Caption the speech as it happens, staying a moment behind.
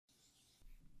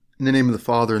In the name of the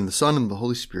Father, and the Son, and the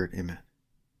Holy Spirit, amen.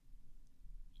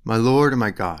 My Lord and my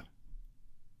God,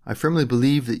 I firmly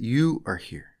believe that you are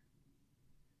here,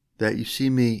 that you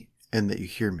see me, and that you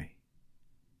hear me.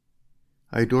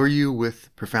 I adore you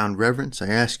with profound reverence. I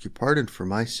ask your pardon for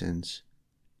my sins,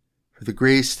 for the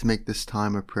grace to make this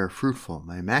time of prayer fruitful.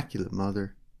 My Immaculate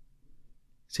Mother,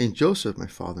 Saint Joseph, my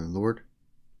Father and Lord,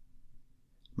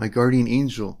 my guardian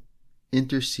angel,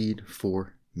 intercede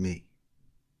for me.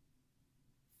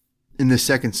 In the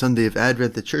second Sunday of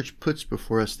Advent, the Church puts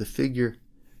before us the figure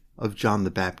of John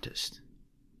the Baptist.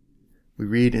 We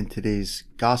read in today's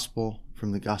Gospel,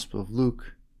 from the Gospel of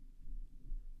Luke,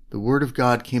 "The word of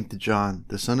God came to John,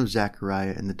 the son of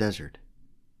Zechariah, in the desert.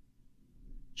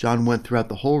 John went throughout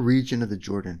the whole region of the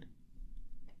Jordan,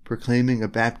 proclaiming a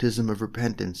baptism of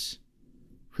repentance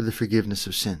for the forgiveness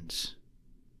of sins."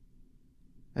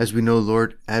 As we know,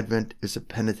 Lord, Advent is a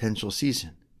penitential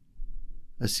season,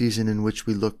 a season in which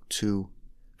we look to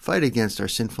fight against our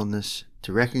sinfulness,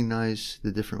 to recognize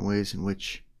the different ways in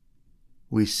which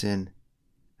we sin,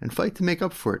 and fight to make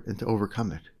up for it and to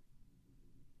overcome it.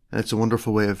 And it's a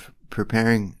wonderful way of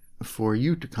preparing for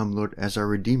you to come, Lord, as our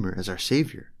Redeemer, as our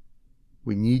Savior.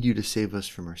 We need you to save us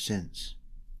from our sins.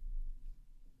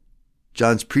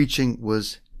 John's preaching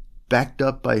was backed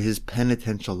up by his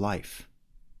penitential life.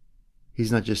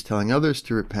 He's not just telling others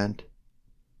to repent,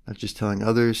 not just telling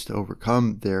others to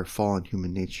overcome their fallen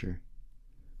human nature,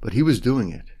 but he was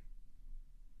doing it.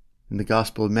 In the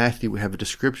Gospel of Matthew, we have a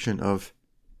description of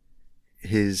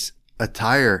his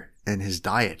attire and his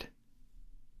diet.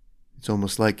 It's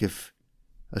almost like if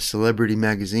a celebrity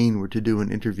magazine were to do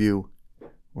an interview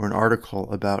or an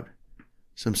article about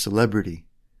some celebrity.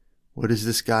 What does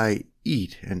this guy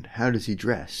eat and how does he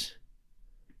dress?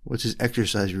 What's his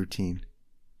exercise routine?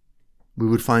 We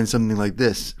would find something like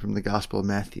this from the Gospel of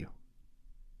Matthew.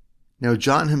 Now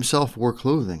John himself wore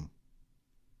clothing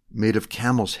made of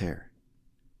camel's hair,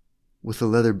 with a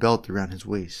leather belt around his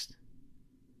waist.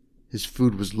 His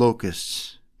food was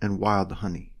locusts and wild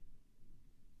honey.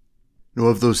 Now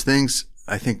of those things,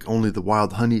 I think only the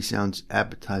wild honey sounds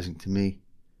appetizing to me.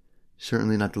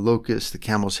 Certainly not the locust. The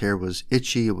camel's hair was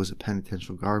itchy. It was a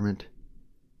penitential garment.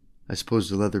 I suppose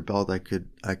the leather belt I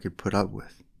could put up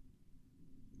with.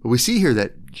 But we see here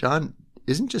that John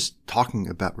isn't just talking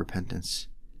about repentance.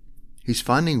 He's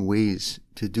finding ways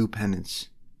to do penance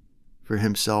for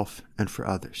himself and for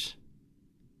others.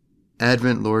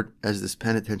 Advent, Lord, as this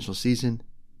penitential season,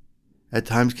 at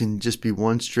times can just be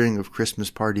one string of Christmas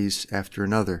parties after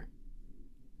another.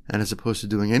 And as opposed to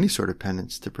doing any sort of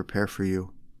penance to prepare for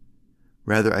you,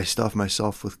 rather I stuff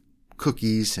myself with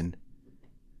cookies and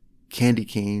candy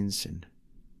canes and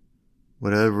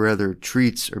whatever other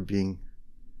treats are being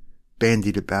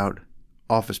bandied about,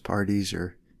 office parties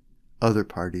or other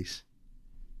parties.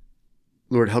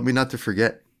 Lord, help me not to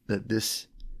forget that this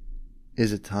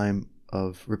is a time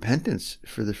of repentance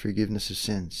for the forgiveness of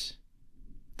sins.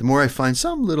 The more I find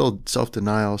some little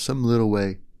self-denial, some little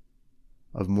way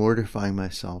of mortifying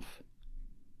myself,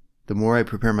 the more I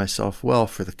prepare myself well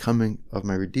for the coming of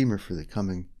my Redeemer, for the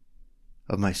coming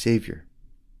of my Savior.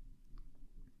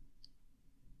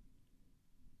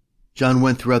 John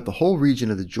went throughout the whole region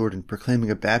of the Jordan,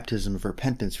 proclaiming a baptism of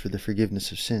repentance for the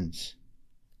forgiveness of sins,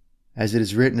 as it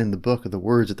is written in the book of the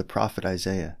words of the prophet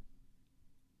Isaiah.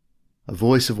 A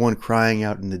voice of one crying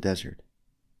out in the desert,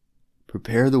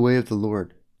 "Prepare the way of the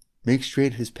Lord, make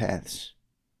straight his paths.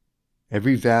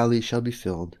 Every valley shall be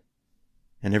filled,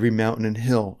 and every mountain and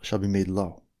hill shall be made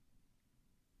low.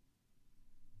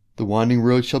 The winding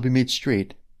road shall be made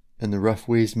straight, and the rough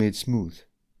ways made smooth,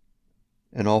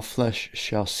 and all flesh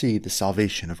shall see the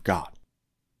salvation of God."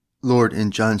 Lord,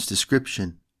 in John's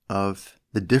description of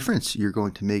the difference you're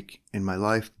going to make in my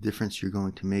life, the difference you're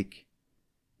going to make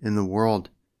in the world,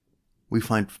 we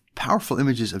find powerful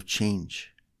images of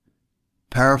change,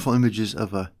 powerful images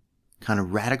of a kind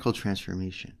of radical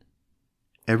transformation.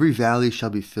 Every valley shall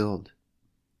be filled,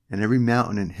 and every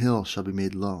mountain and hill shall be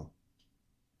made low.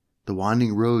 The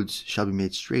winding roads shall be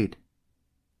made straight,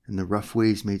 and the rough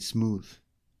ways made smooth,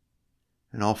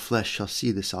 and all flesh shall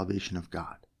see the salvation of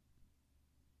God.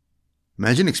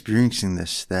 Imagine experiencing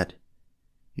this, that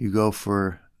you go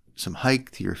for some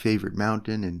hike to your favorite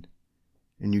mountain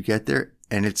and you get there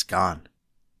and it's gone.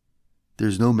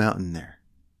 There's no mountain there.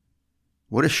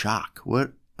 What a shock.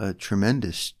 What a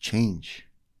tremendous change.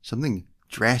 Something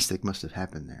drastic must have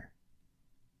happened there,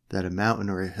 that a mountain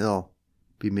or a hill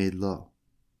be made low.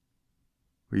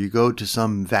 Or you go to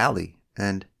some valley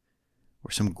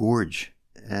or some gorge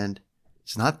and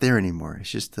it's not there anymore.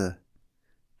 It's just a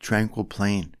tranquil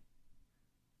plain.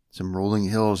 Some rolling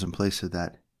hills in place of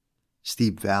that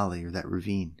steep valley or that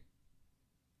ravine.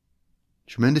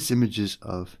 tremendous images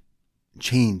of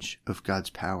change of God's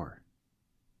power.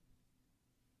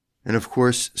 And of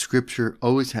course, Scripture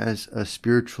always has a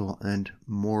spiritual and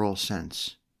moral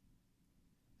sense.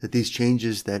 That these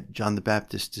changes that John the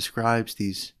Baptist describes,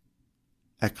 these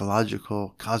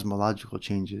ecological, cosmological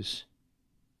changes,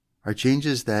 are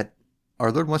changes that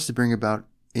our Lord wants to bring about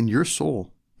in your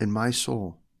soul, in my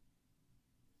soul.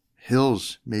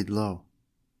 Hills made low,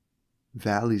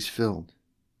 valleys filled,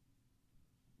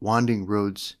 winding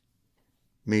roads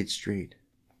made straight.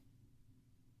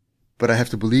 But I have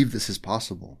to believe this is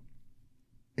possible.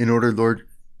 In order, Lord,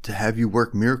 to have you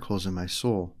work miracles in my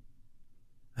soul,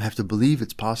 I have to believe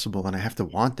it's possible, and I have to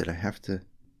want it. I have to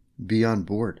be on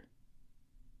board.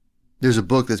 There's a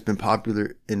book that's been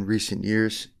popular in recent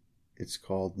years. It's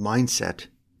called Mindset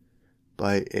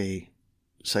by a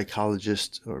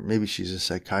psychologist, or maybe she's a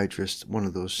psychiatrist, one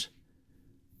of those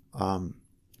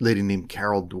lady named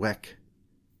Carol Dweck.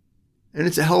 And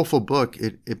it's a helpful book.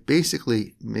 It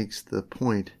basically makes the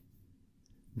point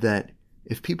that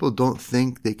if people don't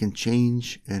think they can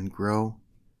change and grow,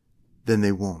 then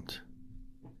they won't.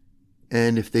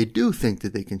 And if they do think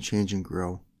that they can change and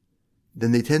grow,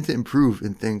 then they tend to improve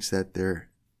in things that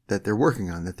they're working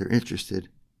on, that they're interested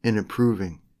in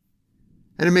improving.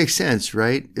 And it makes sense,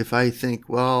 right? If I think,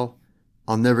 well,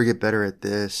 I'll never get better at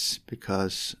this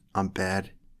because I'm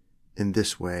bad in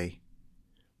this way,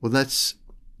 well, that's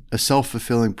a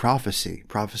self-fulfilling prophecy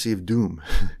of doom.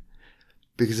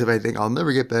 Because if I think I'll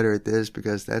never get better at this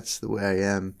because that's the way I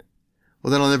am,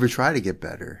 well, then I'll never try to get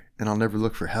better, and I'll never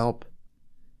look for help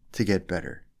to get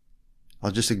better.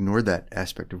 I'll just ignore that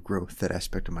aspect of growth, that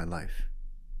aspect of my life.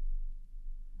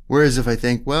 Whereas if I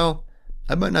think, well,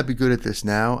 I might not be good at this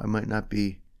now, I might not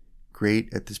be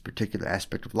great at this particular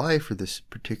aspect of life or this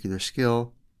particular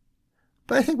skill,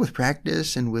 but I think with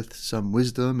practice and with some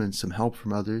wisdom and some help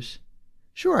from others,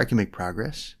 sure, I can make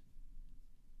progress.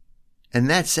 And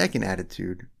that second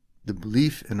attitude, the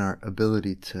belief in our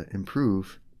ability to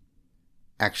improve,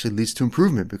 actually leads to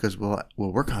improvement, because we'll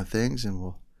work on things and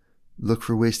we'll look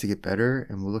for ways to get better,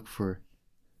 and we'll look for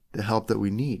the help that we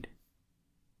need.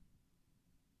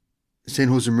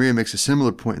 St. Josemaria makes a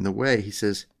similar point in the way. He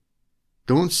says,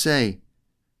 don't say,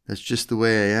 that's just the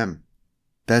way I am.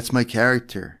 That's my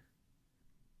character.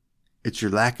 It's your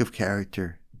lack of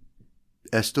character.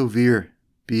 Esto vir,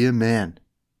 be a man.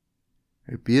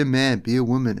 Be a man, be a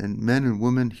woman, and men and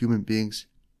women, human beings,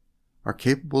 are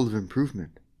capable of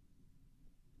improvement.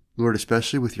 Lord,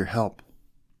 especially with your help.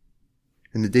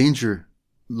 And the danger,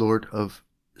 Lord, of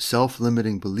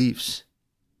self-limiting beliefs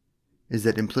is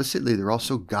that implicitly they're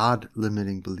also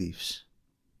God-limiting beliefs.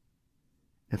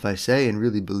 If I say and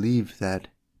really believe that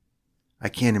I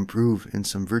can't improve in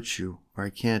some virtue, or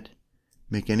I can't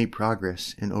make any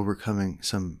progress in overcoming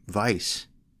some vice,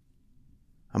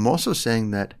 I'm also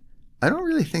saying that I don't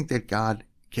really think that God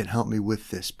can help me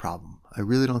with this problem. I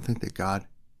really don't think that God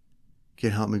can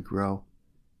help me grow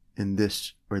in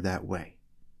this or that way.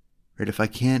 Right? If I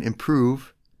can't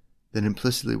improve, then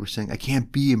implicitly we're saying I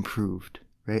can't be improved,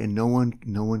 right? And no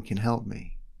one can help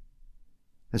me.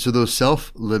 And so those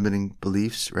self-limiting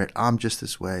beliefs, right? I'm just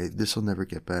this way, this will never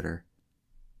get better,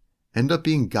 end up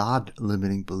being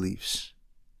God-limiting beliefs.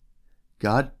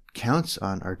 God counts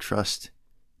on our trust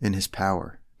in his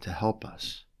power to help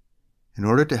us. In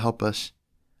order to help us,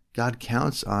 God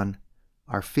counts on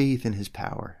our faith in his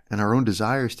power and our own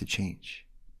desires to change.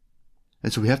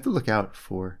 And so we have to look out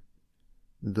for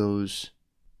those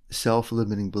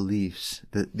self-limiting beliefs,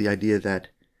 the idea that,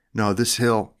 no, this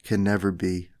hill can never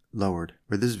be lowered,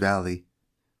 or this valley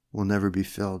will never be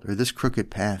filled, or this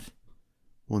crooked path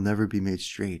will never be made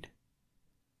straight.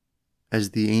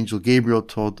 As the angel Gabriel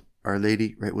told Our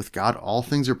Lady, right, with God, all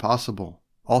things are possible.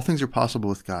 All things are possible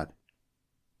with God.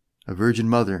 A virgin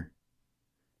mother,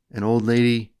 an old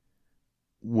lady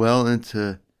well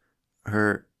into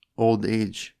her old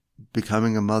age,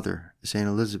 becoming a mother, St.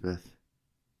 Elizabeth,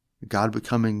 God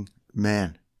becoming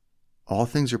man. All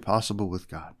things are possible with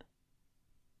God.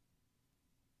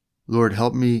 Lord,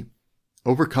 help me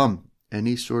overcome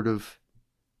any sort of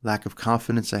lack of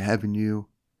confidence I have in you,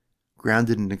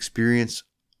 grounded in experience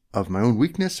of my own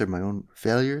weakness or my own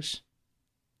failures.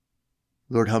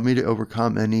 Lord, help me to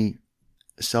overcome any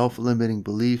self-limiting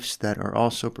beliefs that are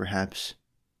also perhaps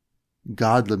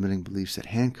God-limiting beliefs that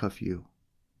handcuff you.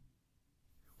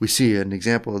 We see an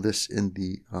example of this in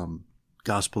the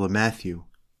Gospel of Matthew,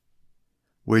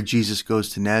 where Jesus goes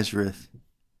to Nazareth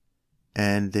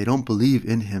and they don't believe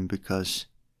in him because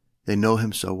they know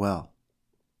him so well.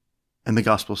 And the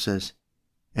Gospel says,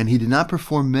 and he did not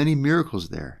perform many miracles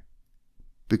there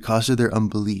because of their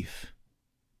unbelief.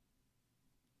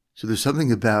 So there's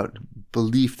something about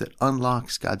belief that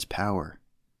unlocks God's power,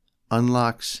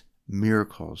 unlocks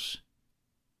miracles,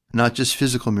 not just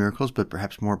physical miracles, but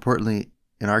perhaps more importantly,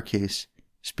 in our case,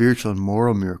 spiritual and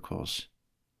moral miracles,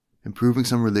 improving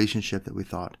some relationship that we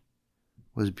thought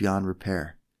was beyond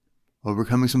repair,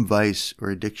 overcoming some vice or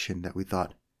addiction that we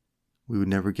thought we would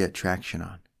never get traction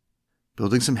on,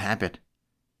 building some habit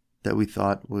that we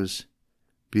thought was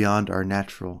beyond our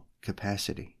natural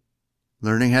capacity,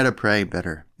 learning how to pray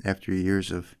better after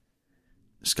years of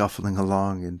scuffling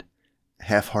along and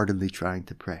half-heartedly trying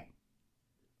to pray.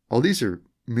 All these are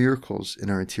miracles in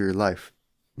our interior life,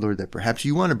 Lord, that perhaps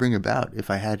you want to bring about if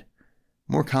I had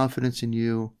more confidence in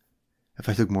you, if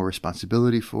I took more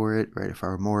responsibility for it, right? If I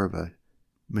were more of a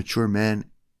mature man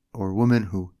or woman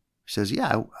who says,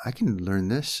 yeah, I can learn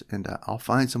this and I'll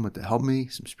find someone to help me,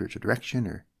 some spiritual direction,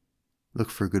 or look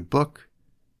for a good book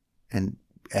and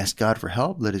ask God for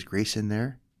help. Let his grace in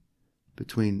there.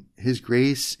 Between his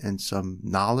grace and some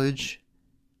knowledge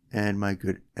and my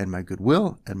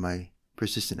goodwill and my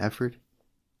persistent effort,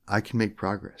 I can make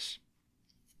progress.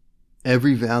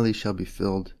 Every valley shall be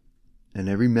filled, and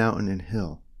every mountain and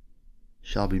hill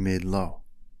shall be made low.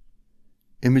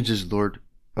 Images, Lord,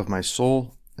 of my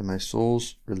soul and my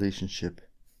soul's relationship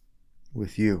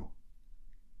with you.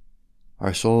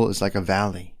 Our soul is like a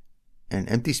valley, an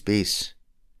empty space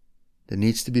that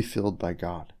needs to be filled by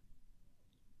God,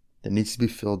 that needs to be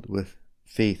filled with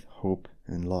faith, hope,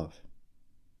 and love.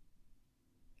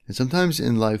 And sometimes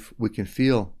in life we can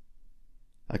feel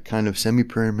a kind of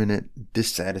semi-permanent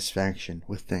dissatisfaction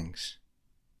with things.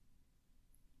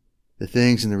 The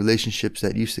things and the relationships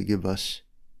that used to give us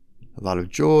a lot of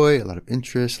joy, a lot of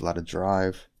interest, a lot of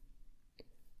drive,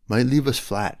 might leave us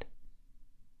flat.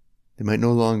 They might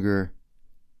no longer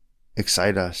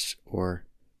excite us or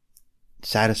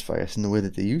satisfy us in the way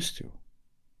that they used to.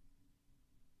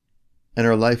 And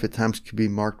our life at times could be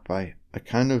marked by a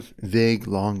kind of vague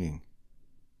longing,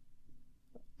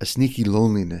 a sneaky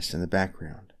loneliness in the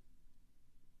background,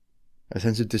 a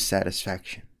sense of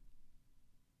dissatisfaction.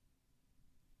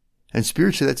 And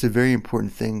spiritually, that's a very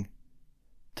important thing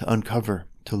to uncover,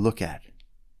 to look at.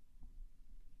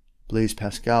 Blaise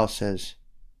Pascal says,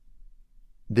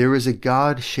 "There is a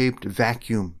God-shaped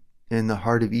vacuum in the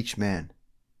heart of each man,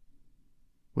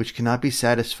 which cannot be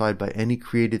satisfied by any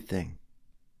created thing,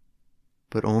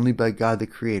 but only by God the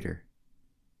Creator,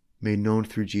 made known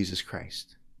through Jesus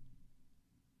Christ."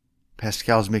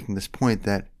 Pascal is making this point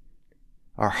that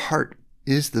our heart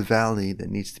is the valley that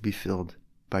needs to be filled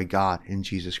by God in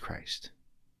Jesus Christ.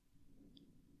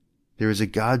 There is a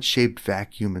God-shaped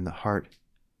vacuum in the heart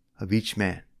of each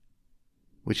man,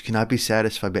 which cannot be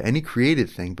satisfied by any created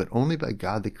thing, but only by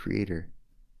God the Creator,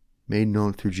 made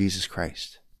known through Jesus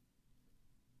Christ.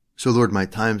 So Lord, my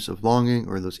times of longing,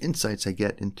 or those insights I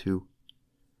get into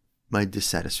my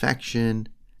dissatisfaction,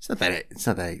 it's not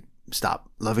that I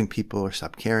stop loving people or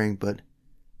stop caring, but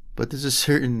there's a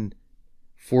certain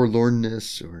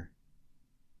forlornness or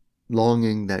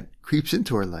longing that creeps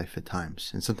into our life at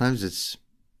times. And sometimes it's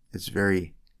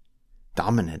very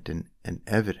dominant and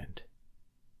evident.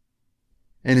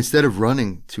 And instead of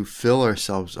running to fill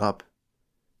ourselves up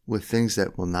with things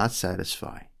that will not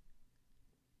satisfy,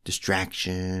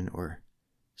 distraction or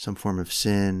some form of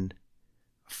sin,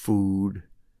 food,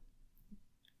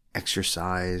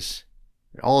 exercise,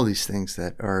 all these things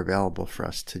that are available for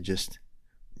us to just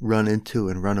run into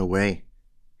and run away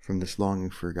from this longing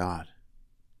for God.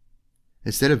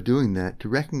 Instead of doing that, to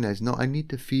recognize, no, I need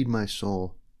to feed my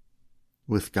soul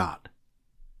with God.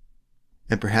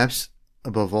 And perhaps,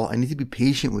 above all, I need to be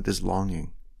patient with this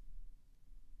longing.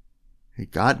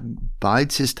 God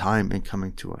bides his time in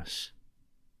coming to us.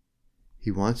 He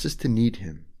wants us to need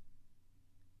him.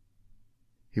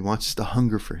 He wants us to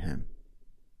hunger for him.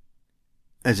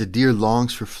 As a deer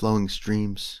longs for flowing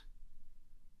streams,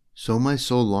 so my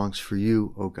soul longs for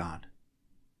you, O God.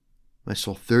 My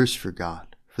soul thirsts for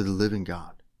God, for the living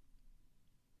God.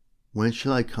 When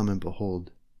shall I come and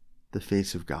behold the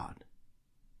face of God?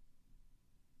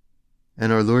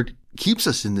 And our Lord keeps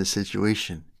us in this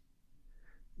situation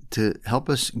to help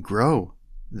us grow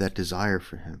that desire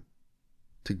for him,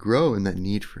 to grow in that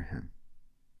need for him.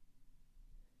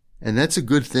 And that's a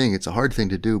good thing. It's a hard thing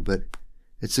to do, but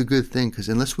it's a good thing, because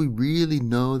unless we really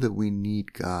know that we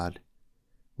need God,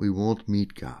 we won't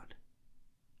meet God.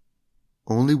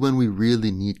 Only when we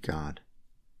really need God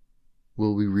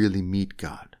will we really meet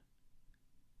God.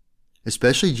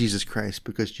 Especially Jesus Christ,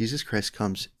 because Jesus Christ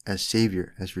comes as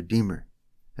Savior, as Redeemer,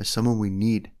 as someone we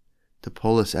need to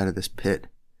pull us out of this pit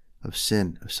of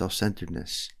sin, of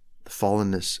self-centeredness, the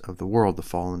fallenness of the world, the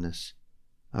fallenness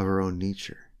of our own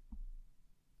nature.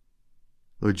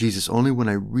 Lord Jesus, only when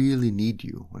I really need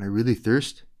you, when I really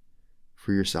thirst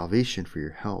for your salvation, for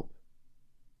your help,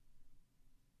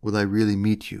 will I really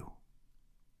meet you.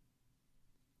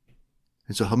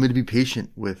 And so help me to be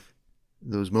patient with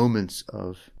those moments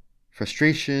of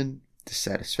frustration,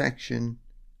 dissatisfaction,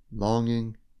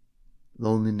 longing,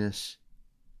 loneliness,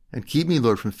 and keep me,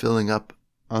 Lord, from filling up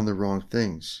on the wrong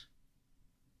things.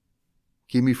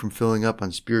 Keep me from filling up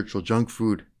on spiritual junk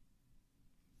food,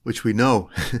 which we know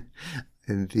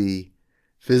in the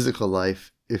physical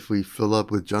life, if we fill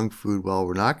up with junk food, well,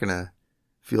 we're not going to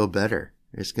feel better.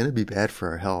 It's going to be bad for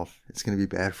our health. It's going to be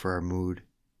bad for our mood.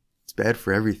 It's bad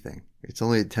for everything. It's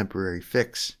only a temporary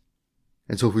fix.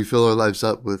 And so if we fill our lives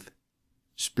up with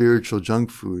spiritual junk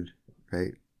food,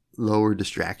 right? Lower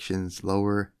distractions,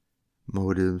 lower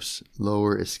motives,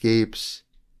 lower escapes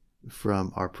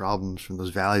from our problems, from those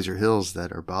valleys or hills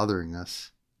that are bothering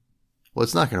us, well,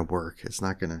 it's not going to work. It's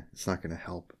not going to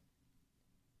help.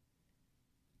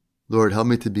 Lord, help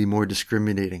me to be more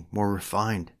discriminating, more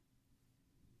refined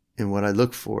in what I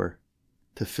look for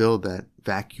to fill that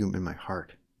vacuum in my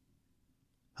heart.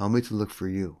 Help me to look for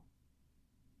you.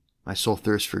 My soul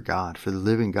thirsts for God, for the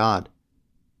living God.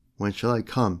 When shall I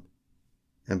come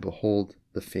and behold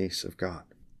the face of God?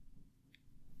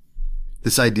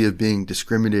 This idea of being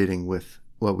discriminating with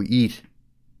what we eat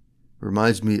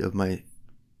reminds me of my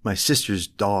sister's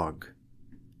dog.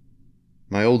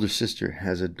 My older sister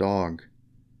has a dog,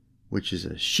 which is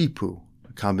a Shih Tzu,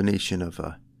 a combination of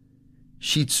a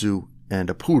Shih Tzu and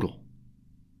a poodle.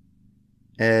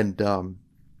 And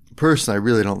personally, I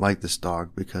really don't like this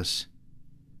dog because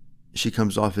she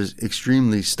comes off as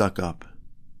extremely stuck up.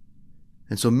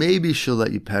 And so maybe she'll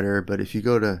let you pet her, but if you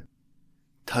go to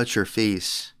touch her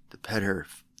face, to pet her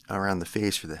around the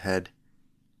face or the head,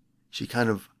 she kind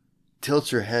of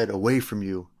tilts her head away from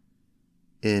you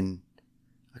in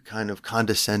a kind of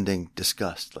condescending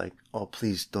disgust, like, oh,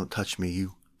 please don't touch me,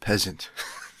 you peasant.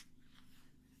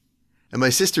 And my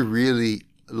sister really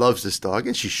loves this dog,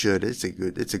 and she should. It's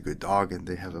a good dog, and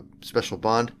they have a special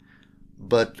bond.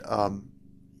 But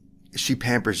she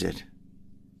pampers it.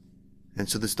 And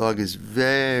so this dog is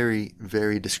very,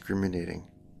 very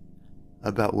discriminating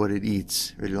about what it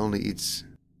eats. It only eats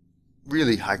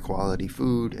really high quality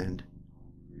food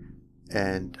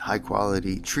and high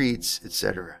quality treats,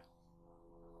 etc.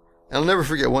 And I'll never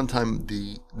forget one time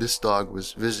this dog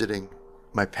was visiting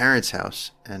my parents'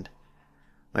 house, and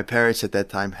my parents at that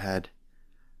time had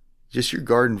just your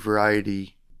garden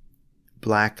variety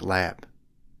black lab,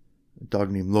 a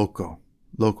dog named Loco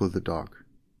the dog.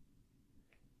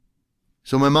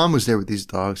 So my mom was there with these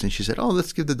dogs, and she said, oh,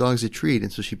 let's give the dogs a treat.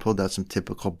 And so she pulled out some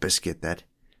typical biscuit that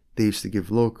they used to give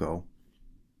Loco.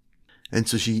 And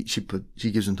so she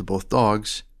gives them to both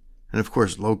dogs. And of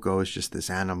course, Loco is just this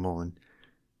animal and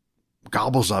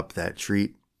gobbles up that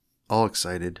treat, all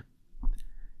excited.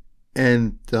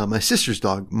 And my sister's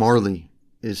dog, Marley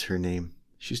is her name.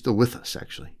 She's still with us,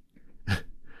 actually.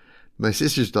 My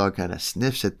sister's dog kind of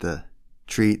sniffs at the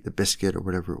treat, the biscuit or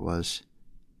whatever it was,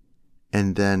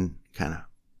 and then kind of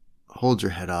holds her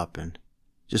head up and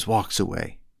just walks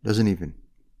away. Doesn't even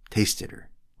taste it or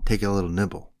take a little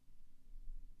nibble.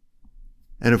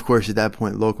 And of course, at that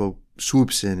point, Loco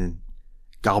swoops in and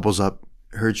gobbles up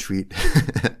her treat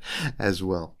as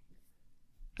well.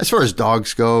 As far as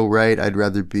dogs go, right, I'd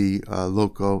rather be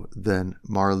Loco than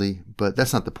Marley, but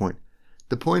that's not the point.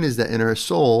 The point is that in our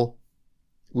soul,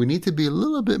 we need to be a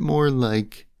little bit more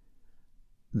like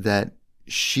that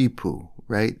Shih Tzu,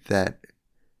 right? That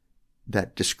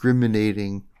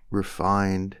discriminating,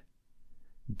 refined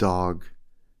dog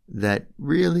that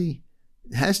really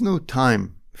has no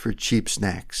time for cheap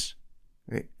snacks,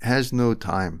 right? Has no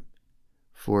time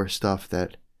for stuff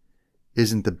that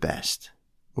isn't the best.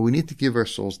 But we need to give our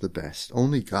souls the best.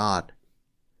 Only God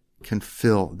can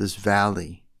fill this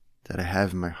valley that I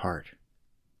have in my heart.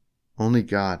 Only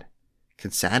God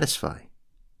can satisfy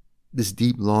this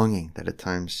deep longing that at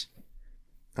times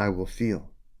I will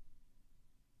feel.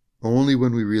 Only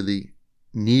when we really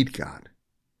need God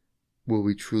will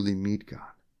we truly meet God.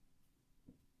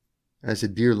 As a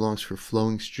deer longs for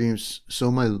flowing streams,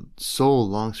 so my soul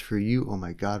longs for you, oh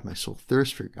my God. My soul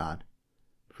thirsts for God,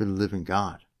 for the living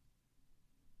God.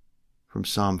 From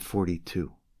Psalm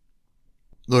 42.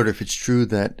 Lord, if it's true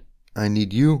that I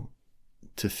need you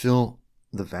to fill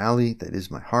the valley that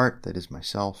is my heart, that is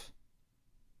myself,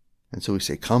 and so we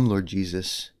say, come, Lord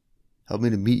Jesus, help me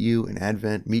to meet you in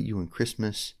Advent, meet you in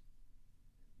Christmas,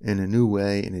 in a new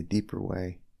way, in a deeper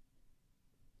way.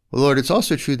 Well, Lord, it's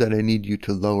also true that I need you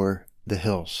to lower the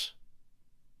hills.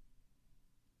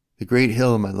 The great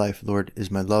hill in my life, Lord,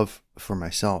 is my love for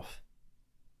myself.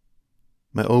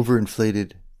 My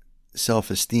overinflated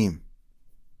self-esteem,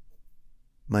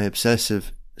 my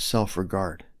obsessive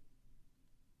self-regard,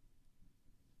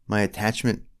 my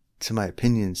attachment to my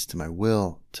opinions, to my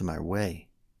will, to my way,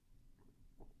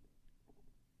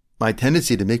 my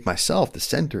tendency to make myself the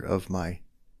center of my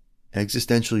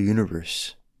existential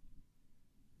universe,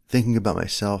 thinking about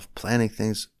myself, planning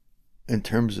things in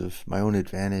terms of my own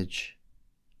advantage,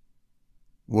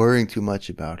 worrying too much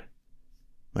about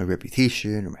my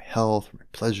reputation or my health or my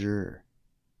pleasure or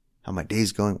how my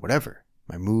day's going, whatever,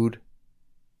 my mood.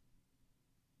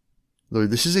 Lord,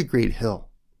 this is a great hill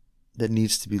that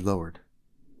needs to be lowered.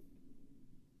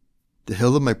 The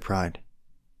hill of my pride,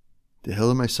 the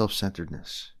hill of my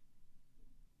self-centeredness.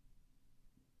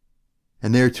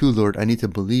 And there too, Lord, I need to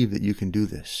believe that you can do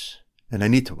this, and I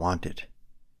need to want it.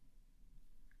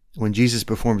 When Jesus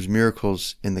performs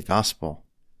miracles in the gospel,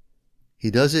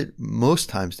 he does it most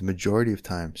times, the majority of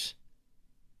times,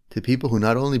 to people who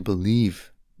not only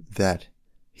believe that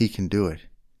he can do it,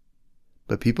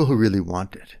 but people who really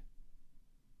want it.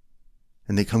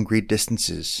 And they come great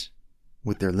distances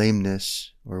with their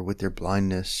lameness or with their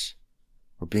blindness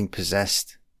or being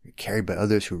possessed or carried by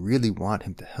others who really want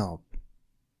him to help.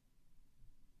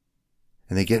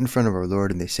 And they get in front of our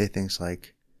Lord and they say things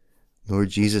like, Lord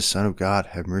Jesus, Son of God,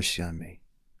 have mercy on me.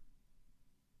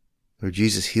 Lord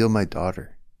Jesus, heal my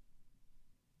daughter.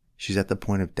 She's at the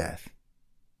point of death.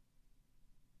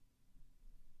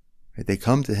 Right? They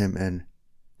come to him and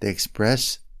they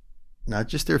express not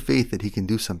just their faith that he can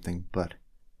do something, but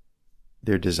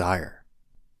their desire.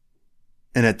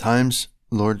 And at times,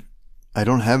 Lord, I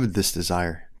don't have this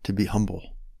desire to be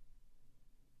humble,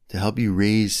 to help you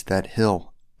raise that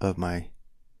hill of my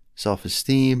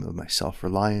self-esteem, of my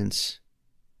self-reliance,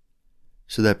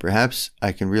 so that perhaps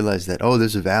I can realize that, oh,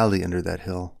 there's a valley under that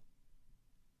hill,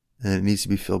 and it needs to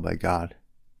be filled by God.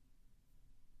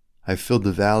 I've filled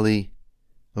the valley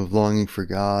of longing for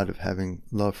God, of having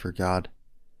love for God,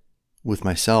 with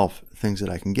myself, things that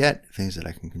I can get, things that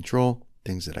I can control,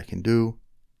 things that I can do.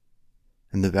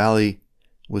 And the valley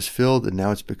was filled, and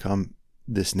now it's become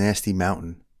this nasty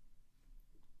mountain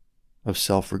of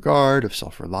self-regard, of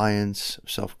self-reliance,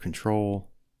 of self-control,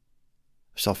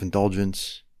 of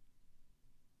self-indulgence.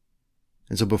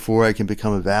 And so before I can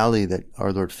become a valley that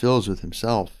our Lord fills with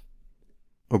himself,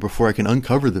 or before I can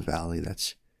uncover the valley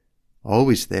that's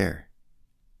always there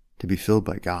to be filled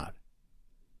by God,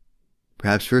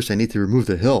 perhaps first I need to remove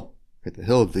the hill, right? The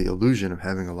hill of the illusion of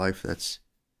having a life that's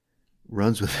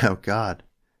runs without God,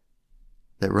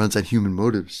 that runs on human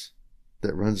motives,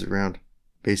 that runs around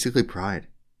basically pride.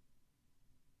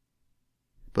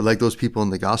 But like those people in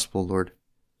the gospel, Lord,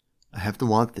 I have to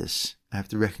want this. I have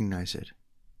to recognize it.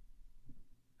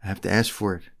 I have to ask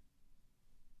for it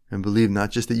and believe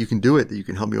not just that you can do it, that you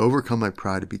can help me overcome my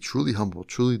pride, to be truly humble,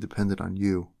 truly dependent on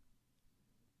you,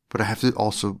 but I have to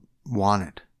also want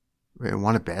it, right? I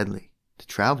want it badly, to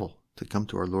travel, to come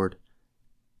to our Lord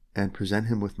and present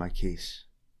him with my case.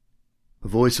 A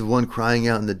voice of one crying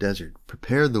out in the desert,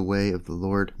 prepare the way of the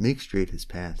Lord, make straight his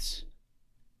paths.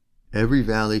 Every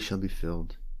valley shall be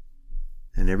filled,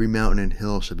 and every mountain and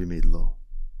hill shall be made low.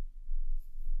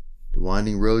 The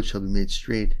winding road shall be made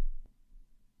straight,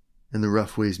 and the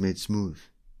rough ways made smooth,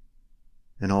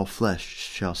 and all flesh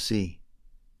shall see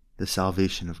the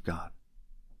salvation of God.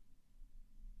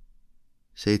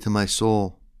 Say to my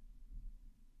soul,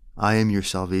 I am your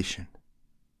salvation.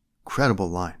 Incredible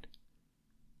line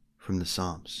from the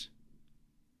Psalms.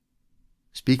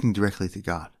 Speaking directly to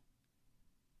God.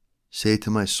 Say to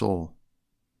my soul,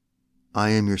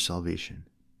 I am your salvation.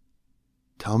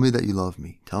 Tell me that you love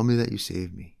me. Tell me that you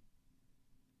save me.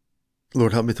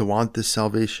 Lord, help me to want this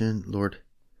salvation. Lord,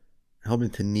 help me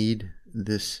to need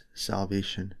this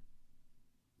salvation.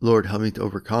 Lord, help me to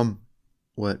overcome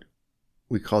what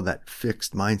we call that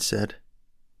fixed mindset,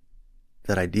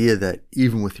 that idea that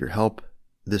even with your help,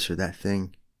 this or that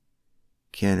thing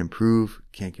can't improve,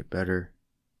 can't get better.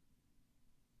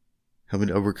 Help me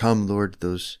to overcome, Lord,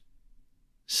 those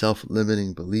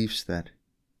self-limiting beliefs that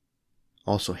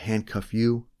also handcuff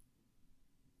you.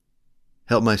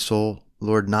 Help my soul,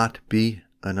 Lord, not be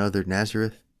another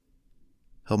Nazareth.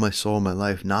 Help my soul, my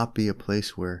life, not be a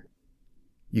place where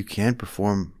you can't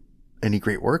perform any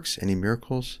great works, any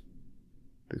miracles,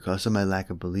 because of my lack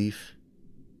of belief.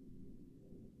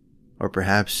 Or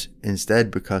perhaps instead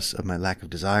because of my lack of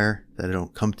desire, that I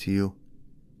don't come to you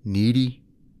needy.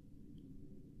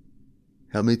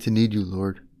 Help me to need you,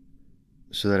 Lord,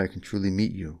 so that I can truly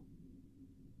meet you.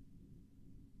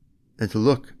 And to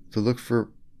look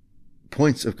for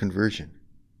points of conversion,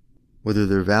 whether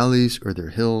they're valleys or they're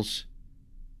hills.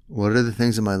 What are the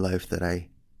things in my life that I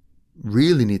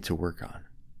really need to work on?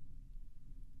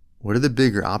 What are the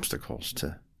bigger obstacles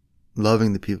to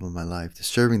loving the people in my life, to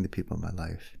serving the people in my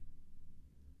life?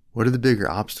 What are the bigger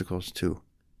obstacles to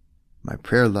my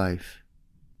prayer life?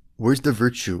 Where's the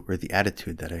virtue or the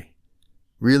attitude that I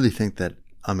really think that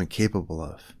I'm incapable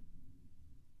of?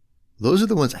 Those are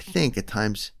the ones I think at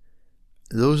times,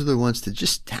 those are the ones to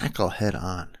just tackle head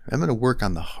on. I'm going to work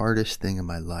on the hardest thing in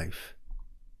my life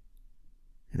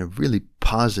in a really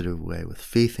positive way, with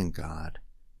faith in God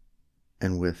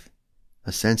and with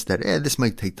a sense that, this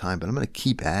might take time, but I'm going to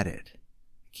keep at it.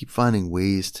 Keep finding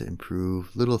ways to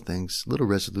improve, little things, little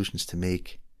resolutions to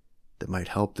make that might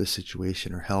help this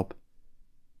situation or help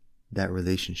that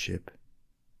relationship.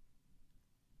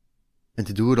 And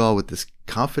to do it all with this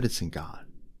confidence in God,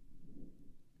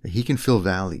 that He can fill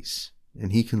valleys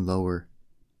and He can lower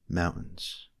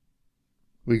mountains.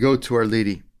 We go to Our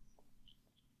Lady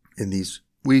in these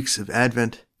weeks of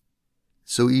Advent.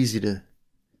 It's so easy to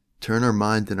turn our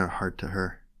mind and our heart to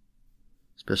her,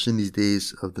 especially in these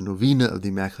days of the Novena of the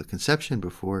Immaculate Conception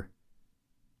before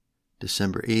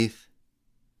December 8th.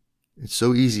 It's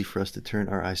so easy for us to turn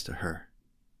our eyes to her.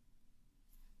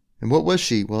 And what was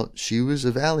she? Well, she was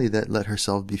a valley that let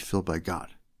herself be filled by God.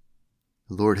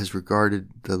 The Lord has regarded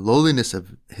the lowliness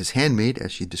of His handmaid,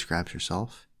 as she describes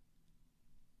herself.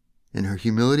 In her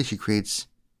humility, she creates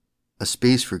a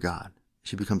space for God.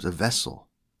 She becomes a vessel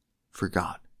for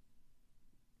God.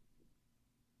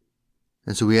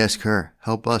 And so we ask her,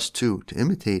 help us too to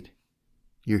imitate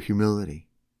your humility,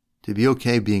 to be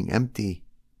okay being empty,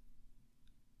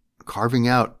 carving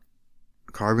out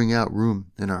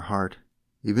room in our heart,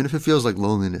 even if it feels like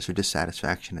loneliness or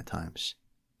dissatisfaction at times.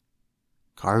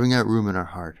 Carving out room in our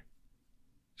heart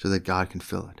so that God can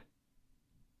fill it.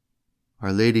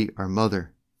 Our Lady, our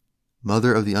Mother,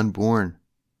 Mother of the Unborn,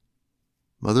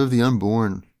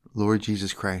 Lord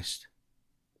Jesus Christ,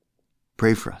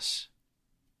 pray for us.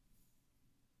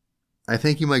 I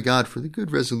thank you, my God, for the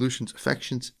good resolutions,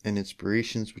 affections, and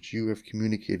inspirations which you have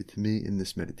communicated to me in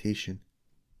this meditation.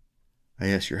 I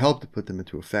ask your help to put them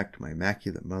into effect, my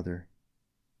Immaculate Mother.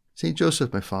 Saint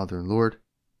Joseph, my Father and Lord,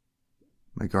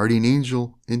 my guardian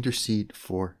angel, intercede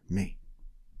for me.